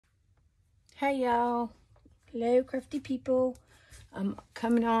Hey y'all, hello crafty people. I'm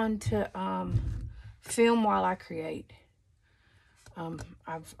coming on to film while I create.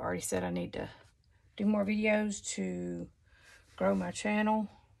 I've already said I need to do more videos to grow my channel,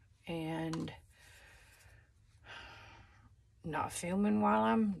 and not filming while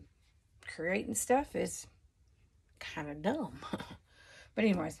I'm creating stuff is kind of dumb. But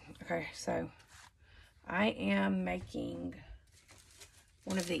anyways, okay, so I am making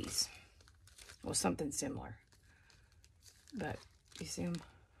one of these. Well, something similar. But you see them?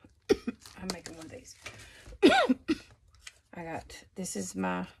 I'm making one of these. This is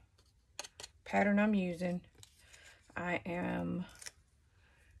my pattern I'm using. I am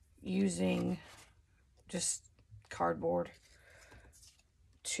using just cardboard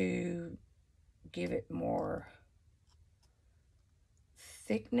to give it more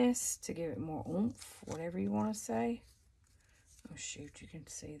thickness, to give it more oomph, whatever you want to say. Oh shoot, you can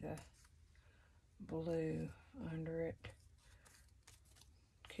see the blue under it.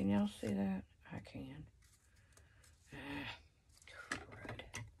 Can y'all see that? I can. Crud.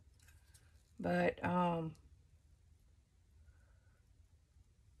 But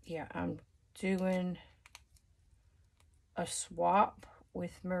yeah, I'm doing a swap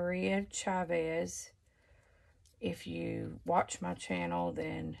with Maria Chavez. If you watch my channel,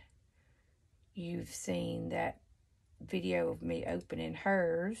 then you've seen that video of me opening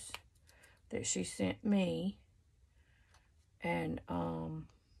hers that she sent me. And I'm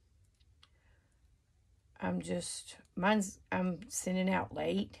sending out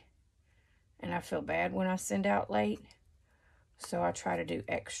late, and I feel bad when I send out late, so I try to do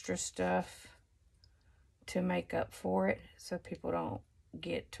extra stuff to make up for it, so people don't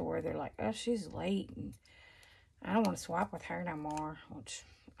get to where they're like, oh, she's late and I don't want to swap with her no more, which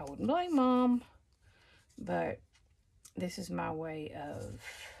I wouldn't blame Mom, but this is my way of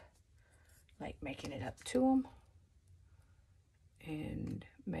like making it up to them. And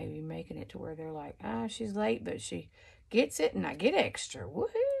maybe making it to where they're like, ah, she's late, but she gets it and I get extra.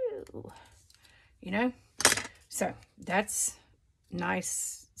 Woohoo! You know? So, that's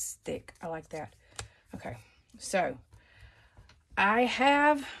nice, thick. I like that. Okay. So, I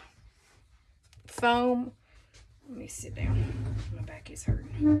have foam. Let me sit down. My back is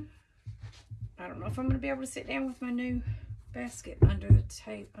hurting. I don't know if I'm going to be able to sit down with my new basket under the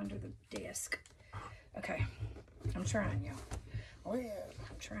desk. Okay. I'm trying, y'all. Well,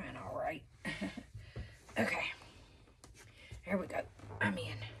 I'm trying all right. Okay. Here we go. I'm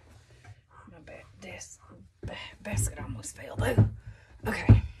in. My basket almost fell, though.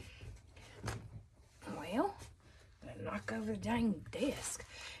 Okay. Well, I knock over the dang desk.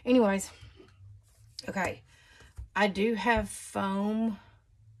 Anyways. Okay. I do have foam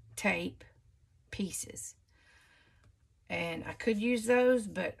tape pieces. And I could use those,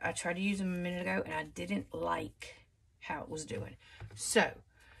 but I tried to use them a minute ago, and I didn't like how it was doing. So,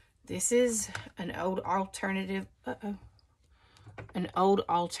 this is an old alternative. An old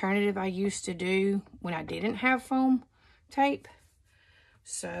alternative I used to do when I didn't have foam tape.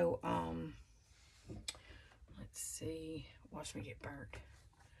 So, let's see. Watch me get burnt.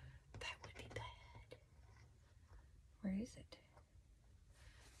 That would be bad. Where is it?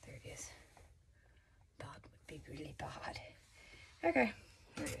 There it is. That would be really bad. Okay,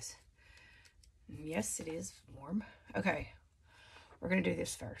 there it is. Yes, it is warm. Okay, we're going to do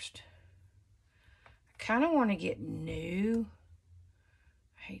this first. I kind of want to get new.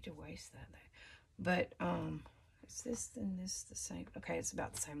 I hate to waste that, but is this and this the same? Okay, it's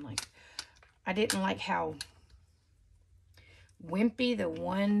about the same length. I didn't like how wimpy the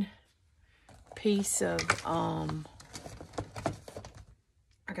one piece of I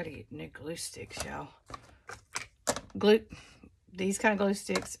gotta get new glue sticks, y'all. These kind of glue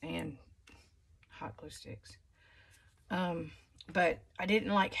sticks and hot glue sticks. But I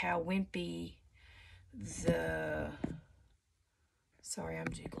didn't like how wimpy sorry, I'm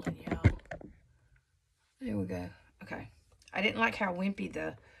jiggling, y'all. There we go. Okay. I didn't like how wimpy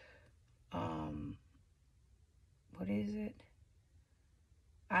the, what is it?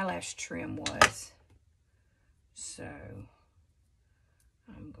 Eyelash trim was. So,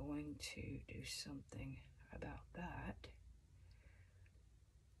 I'm going to do something about that.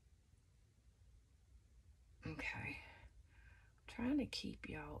 Okay. Trying to keep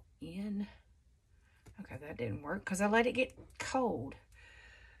y'all in. Okay, that didn't work because I let it get cold.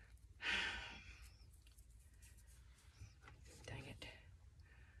 Dang it.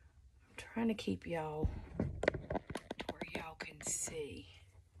 I'm trying to keep y'all to where y'all can see.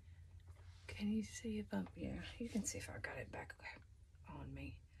 Can you see if I'm, yeah, you can see if I got it back on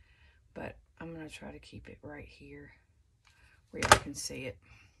me. But I'm going to try to keep it right here where y'all can see it.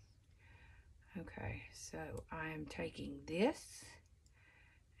 Okay, so I am taking this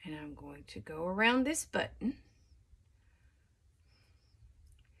and I'm going to go around this button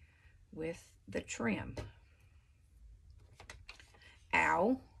with the trim.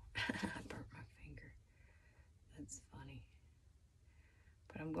 Ow! I burnt my finger. That's funny.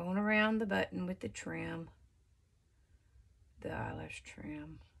 But I'm going around the button with the trim, the eyelash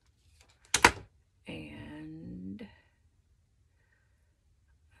trim, and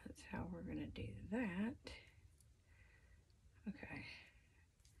that's how we're going to do that. Okay.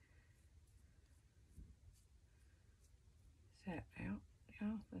 Is that out?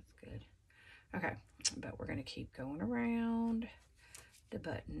 Yeah, that's good. Okay, but we're going to keep going around the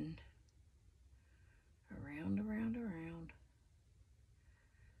button. Around, around, around.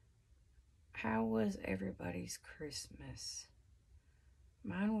 How was everybody's Christmas?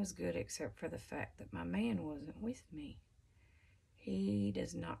 Mine was good except for the fact that my man wasn't with me. He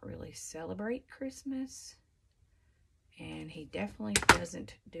does not really celebrate Christmas. And he definitely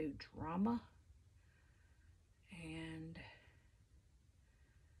doesn't do drama. And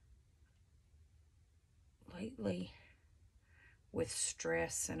lately, with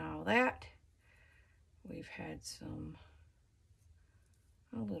stress and all that, we've had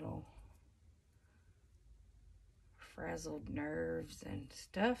a little frazzled nerves and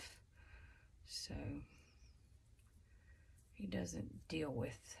stuff. So he doesn't deal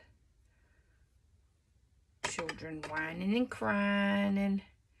with children whining and crying and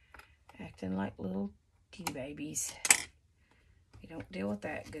acting like little teeny babies. He don't deal with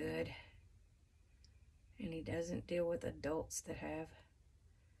that good. And he doesn't deal with adults that have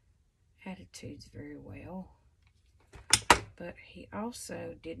attitudes very well. But he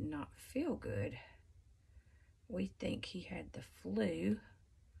also did not feel good. We think he had the flu.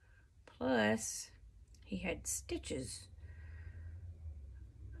 Plus, he had stitches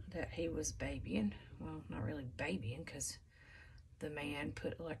that he was babying. Well, not really babying, because the man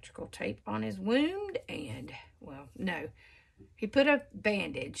put electrical tape on his wound and, well, no. He put a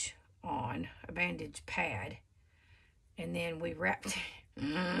bandage on, a bandage pad, and then we wrapped,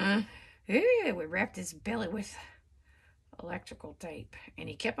 we wrapped his belly with electrical tape, and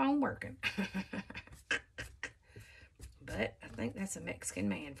he kept on working. But I think that's a Mexican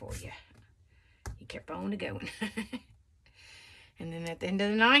man for you. He kept on going. And then at the end of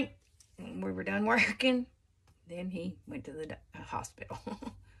the night, when we were done working, then he went to the hospital.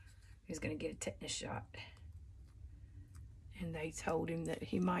 He was going to get a tetanus shot. And they told him that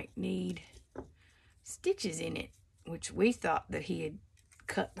he might need stitches in it, which we thought that he had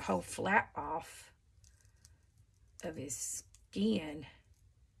cut the whole flap off of his skin,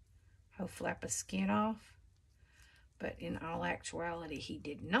 whole flap of skin off. But in all actuality, he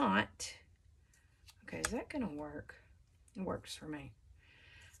did not. Okay, is that going to work? It works for me.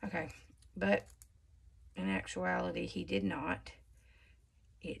 Okay, but in actuality, he did not.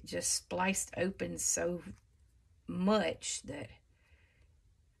 It just spliced open so much that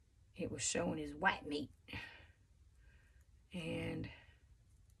it was showing his white meat. And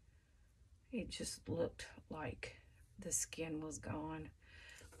it just looked like the skin was gone,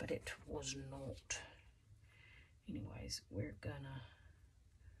 but it was not. Anyways, we're gonna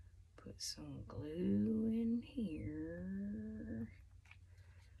put some glue in here.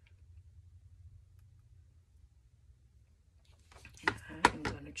 And I'm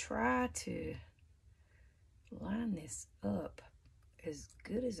gonna try to line this up as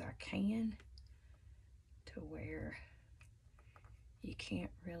good as I can to where you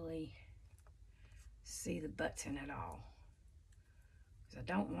can't really see the button at all. Because I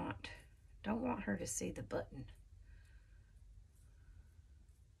don't want her to see the button.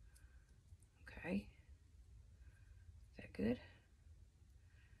 Okay. Is that good?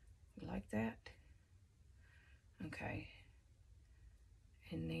 You like that? Okay.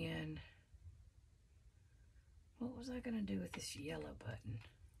 And then, what was I going to do with this yellow button?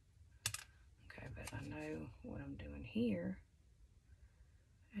 Okay, but I know what I'm doing here.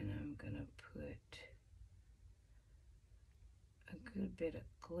 And I'm going to put a good bit of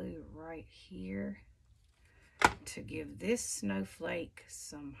glue right here to give this snowflake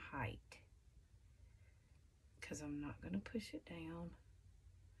some height. Because I'm not going to push it down.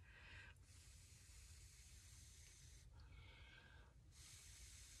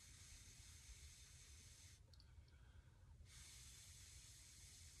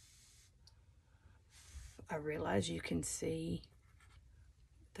 I realize you can see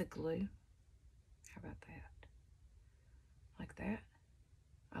the glue. How about that? Like that?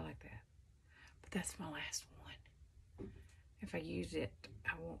 I like that. But that's my last one. If I use it,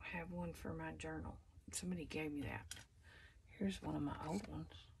 I won't have one for my journal. Somebody gave me that. Here's one of my old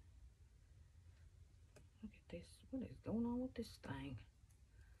ones. What is going on with this thing?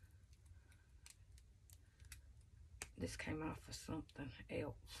 This came off of something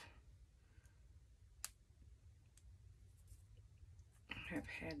else. I have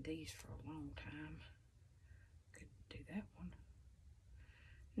had these for a long time. Could do that one.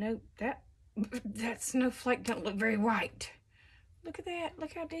 Nope, that snowflake don't look very white. Look at that.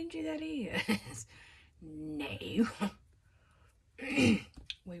 Look how dingy that is. No.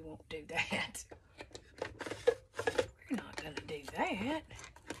 We won't do that. We're not gonna do that.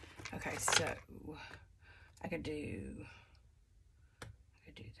 Okay, so I could do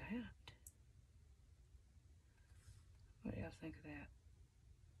that. What do y'all think of that?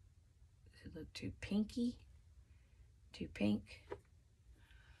 Does it look too pinky? Too pink?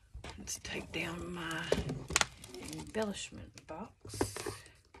 Let's take down my embellishment box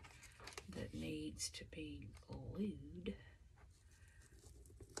that needs to be glued.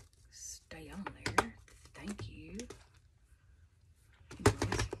 Stay on there. Thank you.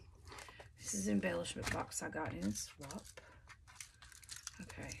 Anyways, this is an embellishment box I got in Swap.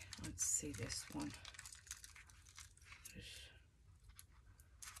 Okay, let's see this one. This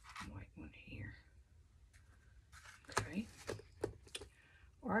white one here. Okay.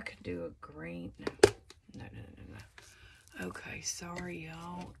 Or I could do a green. No. Okay, sorry,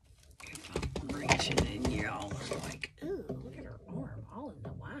 y'all. If I'm reaching and y'all are like, ooh, look at her arm all in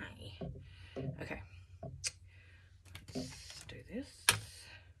the way. Okay. Let's do this.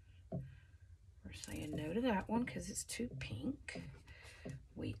 We're saying no to that one because it's too pink.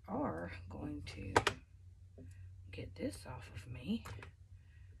 We are going to get this off of me.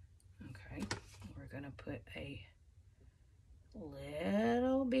 Okay. We're going to put a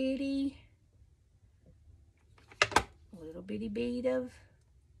little bitty bead of,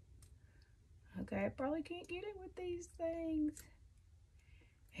 okay, I probably can't get it with these things.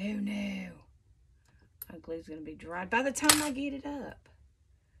 Oh no, my glue's gonna be dried by the time I get it up.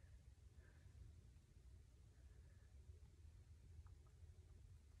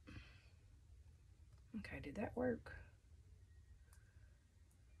 Okay, did that work?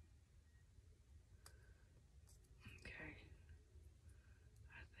 Okay,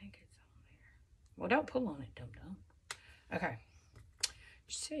 I think it's on there. Well, don't pull on it, dum-dum. Okay,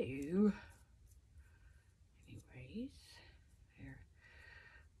 so, anyways, there,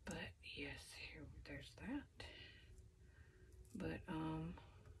 but yes, here, there's that, but,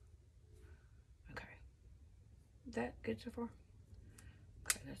 okay, is that good so far?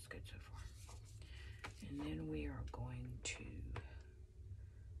 Okay, that's good so far, and then we are going to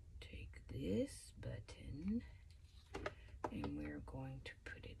take this button, and we're going to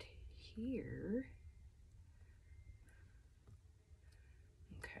put it here.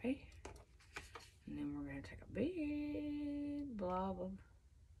 Okay, and then we're going to take a big blob of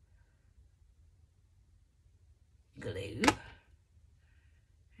glue,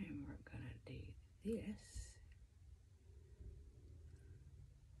 and we're going to do this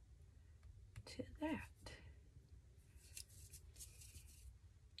to that.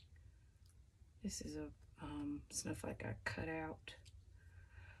 This is a snowflake I cut out.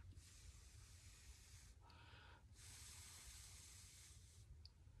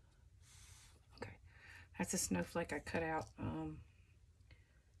 That's a snowflake I cut out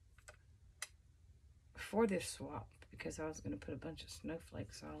for this swap because I was going to put a bunch of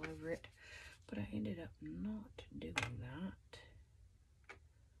snowflakes all over it, but I ended up not doing that.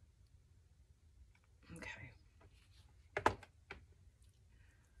 Okay.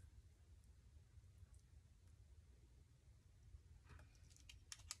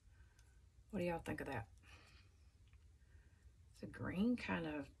 What do y'all think of that? Is the green kind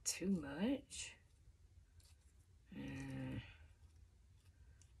of too much?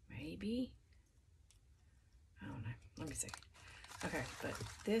 Maybe. I don't know. Let me see. Okay, but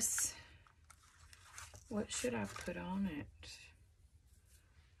this, what should I put on it?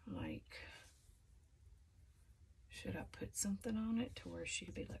 Like, should I put something on it to where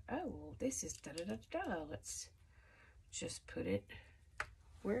she'd be like, oh, well, this is da-da-da-da. Let's just put it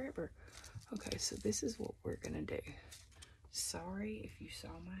wherever. Okay, so this is what we're going to do. Sorry if you saw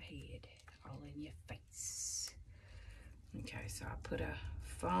my head all in your face. Okay, so I put a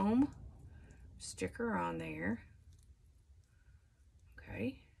foam sticker on there.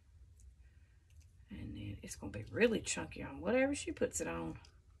 Okay. And then it's going to be really chunky on whatever she puts it on.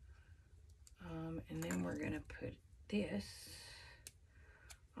 And then we're going to put this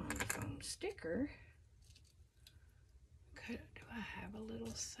on the foam sticker. Okay, do I have a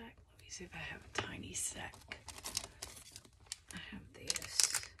little sack? Let me see if I have a tiny sack. I have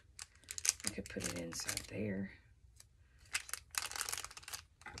this. I could put it inside there.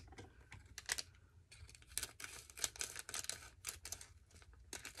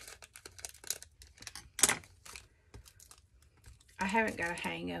 haven't got a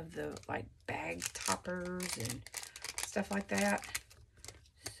hang of the like bag toppers and stuff like that.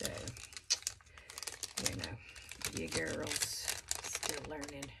 So, you know, you girls still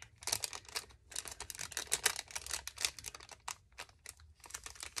learning.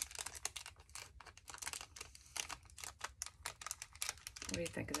 What do you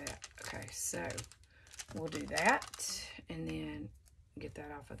think of that? Okay, so we'll do that and then get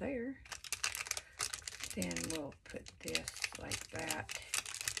that off of there. Then we'll put this like that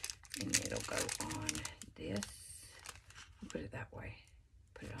and it'll go on this. We'll put it that way.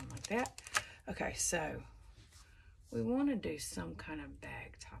 Put it on like that. Okay, so we want to do some kind of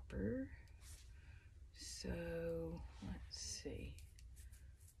bag topper. So let's see.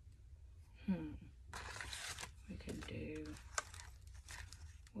 We could do,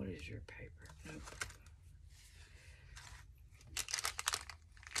 what is your paper? Nope.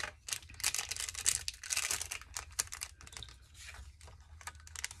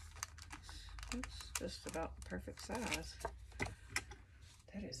 It's just about the perfect size.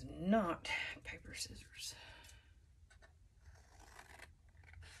 That is not paper scissors.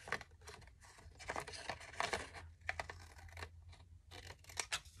 Okay.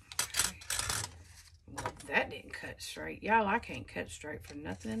 Well, that didn't cut straight. Y'all, I can't cut straight for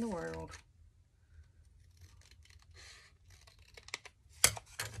nothing in the world.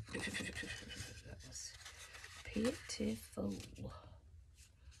 That was pitiful.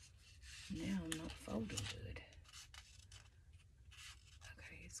 Now I'm not folding good.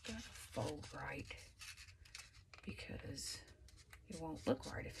 Okay, it's got to fold right because it won't look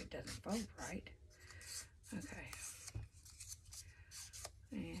right if it doesn't fold right. Okay.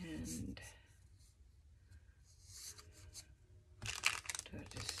 And do I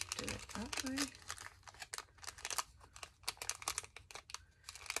just do it that way?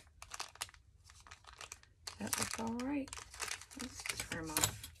 That looks all right. Let's trim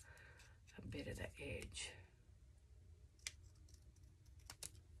off a bit of the edge.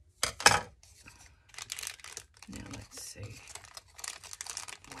 Now let's see.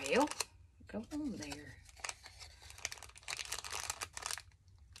 Well, go on there.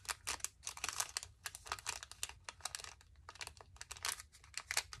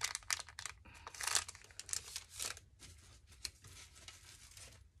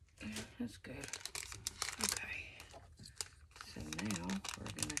 That's good. Okay. So now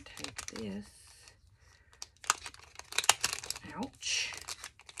we're going to take this. Ouch.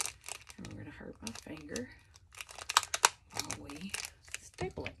 And we're going to hurt my finger while we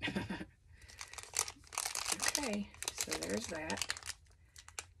staple it. Okay. So there's that.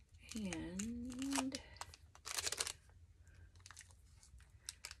 And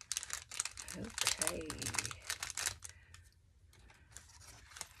okay.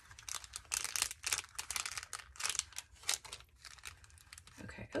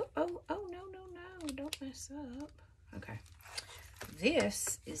 Okay. Oh, no. Don't mess up. Okay.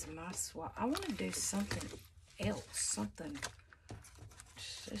 This is my swap. I want to do something else.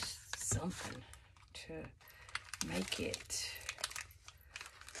 Just something to make it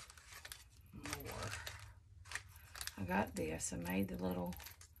more. I got this. I made the little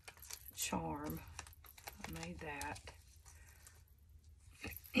charm. I made that.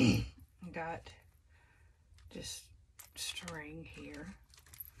 I got just string here.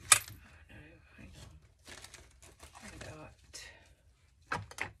 No, hang on. I got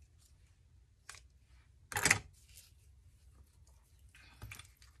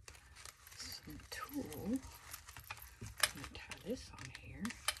some tulle. I'm going to tie this on here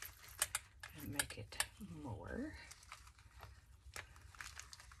and make it more.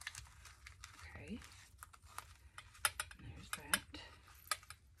 Okay. There's that.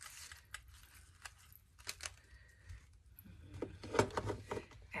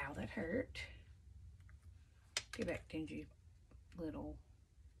 Ow, that hurt. Get back, dingy little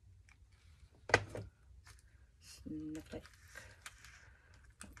snowflake.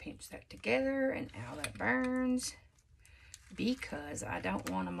 I'll pinch that together, and ow, that burns because I don't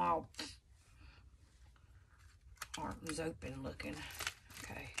want them all arms open looking.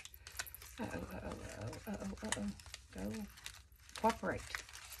 Okay. Uh-oh. Go. Cooperate.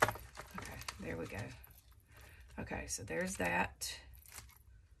 Okay, there we go. Okay, so there's that.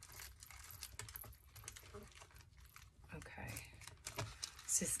 Okay.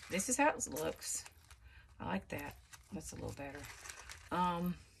 This is how it looks. I like that. That's a little better. I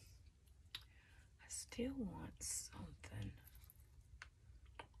still want something.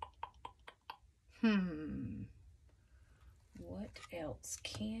 What else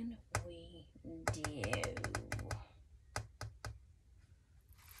can we do?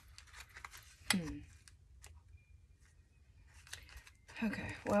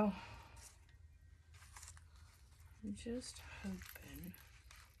 Okay, well, I'm just hoping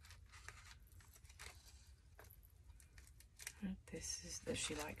that this is that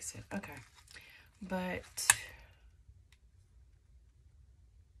she likes it. Okay, but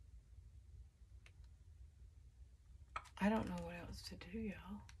I don't know what else to do,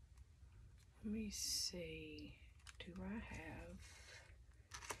 y'all. Let me see. Do I have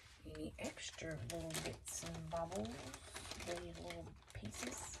any extra little bits and bobbles? These little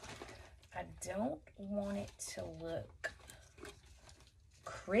pieces? I don't want it to look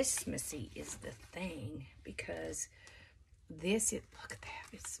Christmassy is the thing, because this is, look at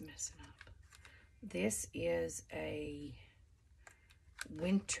that, it's messing up. This is a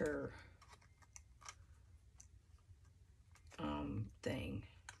winter thing.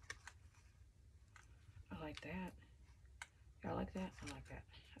 I like that. Y'all like that? I like that.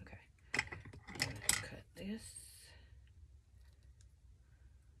 Okay. I'm gonna cut this.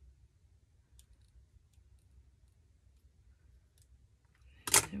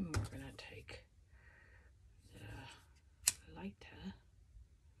 And we're gonna take the lighter.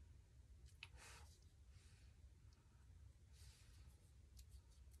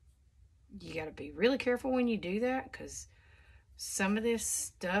 You gotta be really careful when you do that, because some of this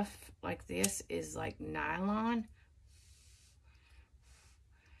stuff like this is like nylon.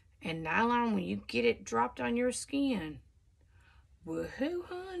 And nylon, when you get it dropped on your skin, woohoo,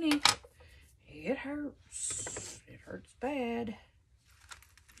 honey, it hurts. It hurts bad.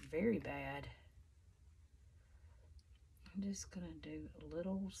 Very bad. I'm just going to do a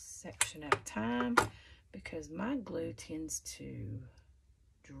little section at a time, because my glue tends to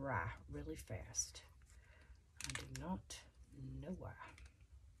dry really fast. I do not know why,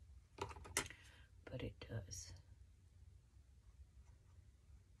 but it does.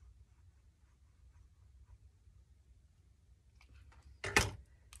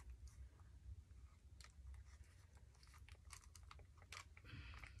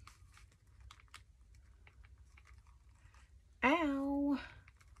 Ow!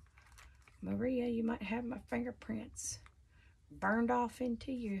 Maria, you might have my fingerprints burned off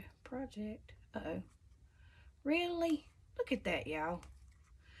into your project. Uh-oh. Really? Look at that, y'all.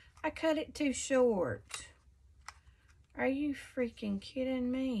 I cut it too short. Are you freaking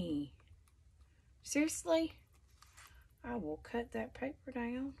kidding me? Seriously? I will cut that paper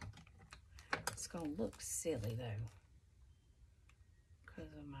down. It's gonna look silly though,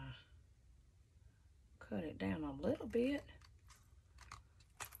 because of my cut it down a little bit.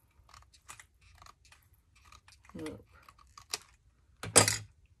 Look.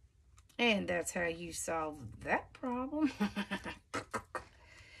 And that's how you solve that problem.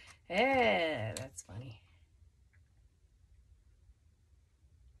 Yeah, that's funny.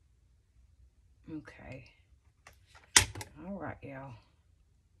 Okay. All right, y'all.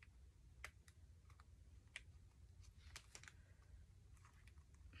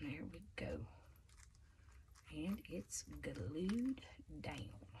 There we go. And it's glued down.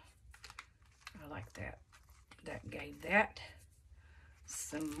 I like that. That gave that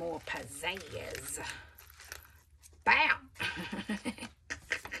some more pizzazz. Bam!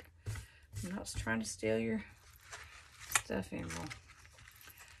 I'm not trying to steal your stuff anymore.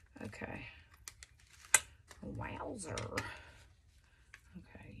 Okay. Wowzer.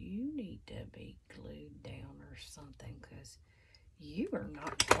 Okay, you need to be glued down or something, because you are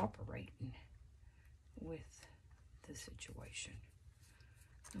not cooperating with the situation.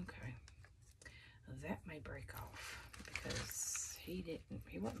 Okay. That may break off, because he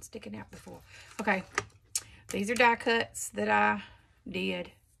wasn't sticking out before. Okay. These are die cuts that I did.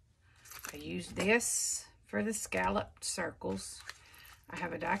 I used this for the scalloped circles. I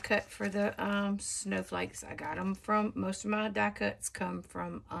have a die cut for the snowflakes. I got them from, most of my die cuts come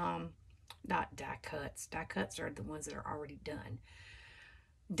from, not die cuts. Die cuts are the ones that are already done.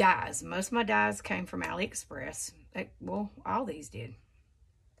 Dies. Most of my dies came from AliExpress. Well, all these did.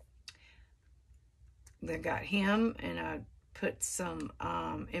 They got him, and I put some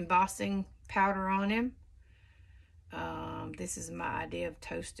embossing powder on him. This is my idea of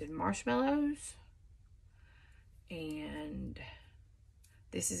toasted marshmallows. And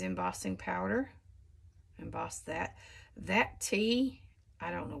this is embossing powder. Emboss that. That T,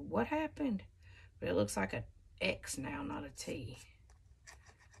 I don't know what happened, but it looks like an X now, not a T.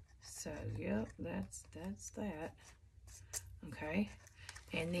 So, yep, that's that. Okay.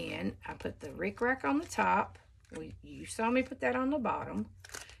 And then I put the rickrack on the top. You saw me put that on the bottom.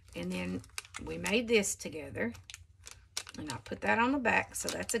 And then we made this together. And I put that on the back, so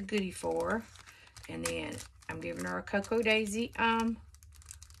that's a goodie for her. And then I'm giving her a Cocoa Daisy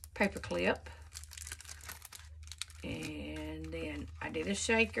paper clip. And then then I did a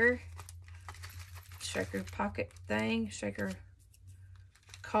shaker pocket thing, shaker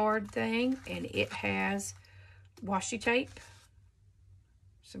card thing, and it has washi tape,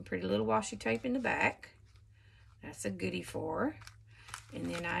 some pretty little washi tape in the back. That's a goodie for her.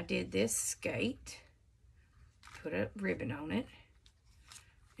 And then I did this skate, put a ribbon on it,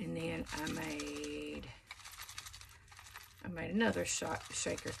 and then I made another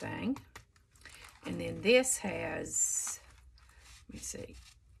shaker thing. And then this has, let me see,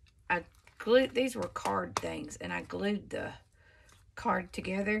 I glued, these were card things, and I glued the card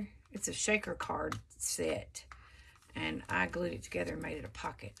together. It's a shaker card set, and I glued it together and made it a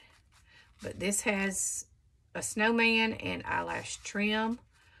pocket. But this has a snowman and eyelash trim,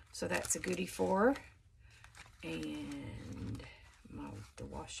 so that's a goodie for her. And the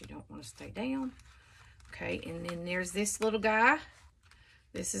washi don't want to stay down. Okay, and then there's this little guy.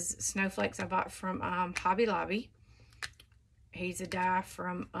 This is snowflakes I bought from Hobby Lobby. He's a die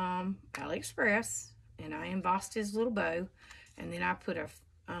from AliExpress, and I embossed his little bow, and then I put a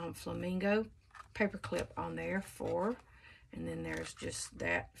flamingo paper clip on there for, and then there's just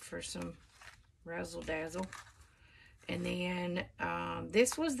that for some razzle dazzle. And then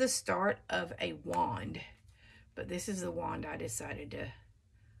this was the start of a wand, but this is the wand I decided to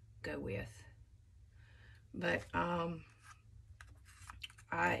go with. But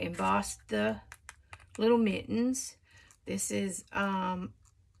I embossed the little mittens. This is a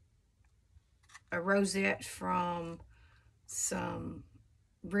rosette from some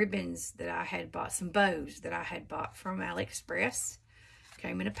ribbons that I had bought, some bows that I had bought from AliExpress.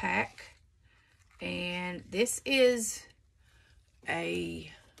 Came in a pack. And this is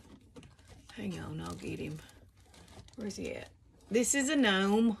a, hang on, I'll get him. Where's he at? This is a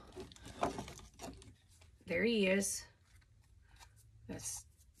gnome. There he is.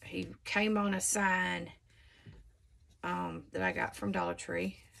 He came on a sign that I got from Dollar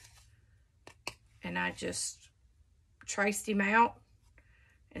Tree, and I just traced him out,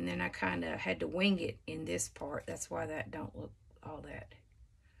 and then I kind of had to wing it in this part. That's why that don't look all that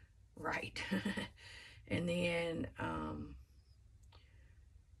right. And then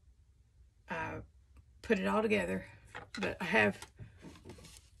I put it all together, but I have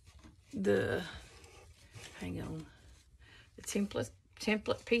the, hang on, the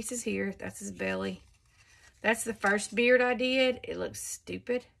template pieces here. That's his belly. That's the first beard I did. It looks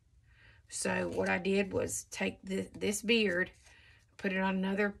stupid. So what I did was take this beard, put it on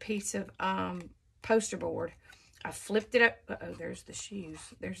another piece of poster board. I flipped it up. Uh-oh, there's the shoes.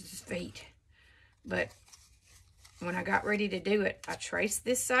 There's his feet. But when I got ready to do it, I traced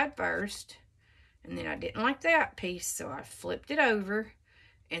this side first, and then I didn't like that piece, so I flipped it over,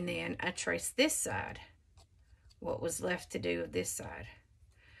 and then I traced this side, what was left to do of this side.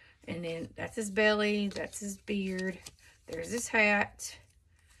 And then that's his belly, that's his beard, there's his hat.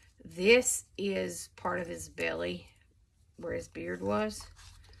 This is part of his belly where his beard was,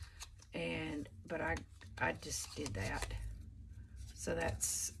 but I just did that. So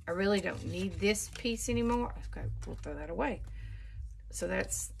that's, I really don't need this piece anymore. Okay, we'll throw that away. So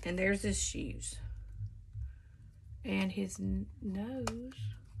that's, and there's his shoes. And his nose.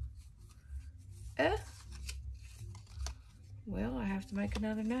 Well, I have to make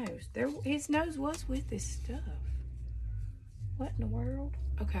another nose. His nose was with this stuff. What in the world?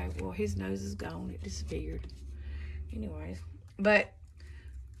 Okay, well, his nose is gone. It disappeared. Anyways, but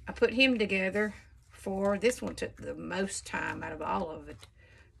I put him together. This one took the most time out of all of it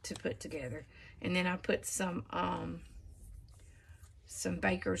to put together. And then I put some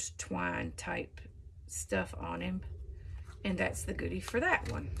baker's twine type stuff on him. And that's the goodie for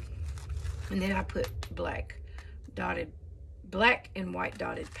that one. And then I put black and white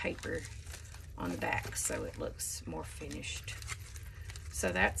dotted paper on the back so it looks more finished.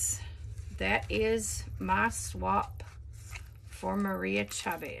 So that is my swap for Maria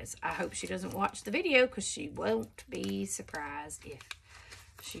Chavez. I hope she doesn't watch the video, because she won't be surprised if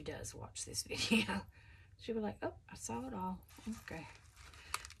she does watch this video. She'll be like, oh, I saw it all. Okay.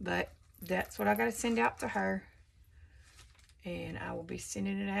 But that's what I got to send out to her. And I will be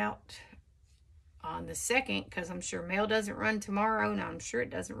sending it out on the 2nd, because I'm sure mail doesn't run tomorrow, and I'm sure it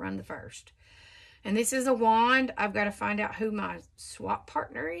doesn't run the 1st. And this is a wand. I've got to find out who my swap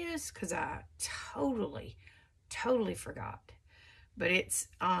partner is, because I totally forgot. But it's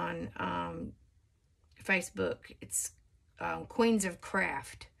on Facebook. It's Queens of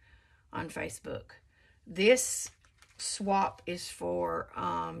Craft on Facebook. This swap is for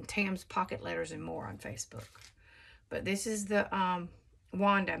Tam's Pocket Letters and More on Facebook. But this is the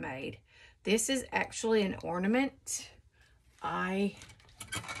wand I made. This is actually an ornament. I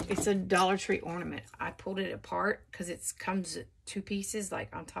It's a Dollar Tree ornament. I pulled it apart because it comes at 2 pieces,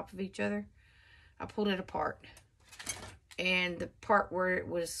 like on top of each other. I pulled it apart. And the part where it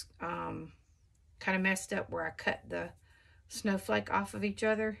was kind of messed up, where I cut the snowflake off of each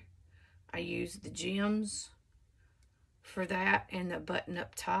other, I used the gems for that and the button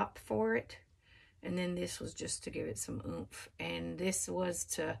up top for it. And then this was just to give it some oomph. And this was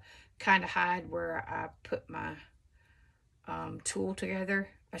to kind of hide where I put my tool together.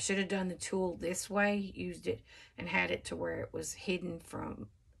 I should have done the tool this way, used it and had it to where it was hidden from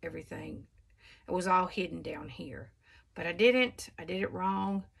everything. It was all hidden down here. But I didn't. I did it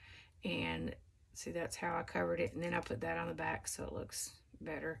wrong. And see, that's how I covered it. And then I put that on the back so it looks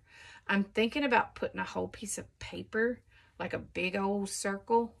better. I'm thinking about putting a whole piece of paper, like a big old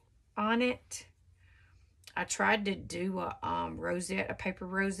circle on it. I tried to do a rosette, a paper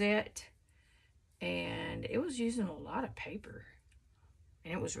rosette, and it was using a lot of paper,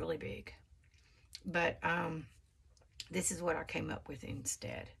 and it was really big. But this is what I came up with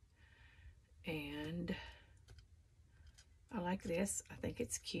instead. And I like this. I think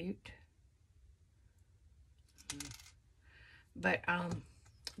it's cute. But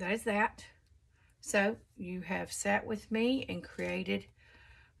that is that. So you have sat with me and created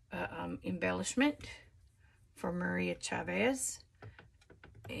embellishment for Maria Chavez.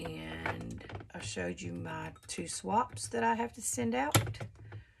 And I showed you my 2 swaps that I have to send out.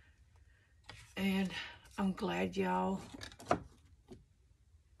 And I'm glad y'all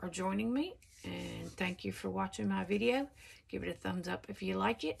are joining me. And thank you for watching my video. Give it a thumbs up if you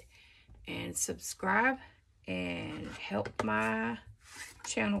like it. And subscribe and help my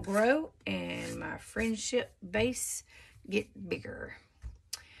channel grow and my friendship base get bigger.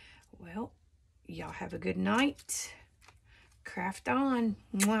 Well, y'all have a good night. Craft on.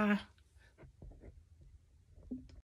 Mwah.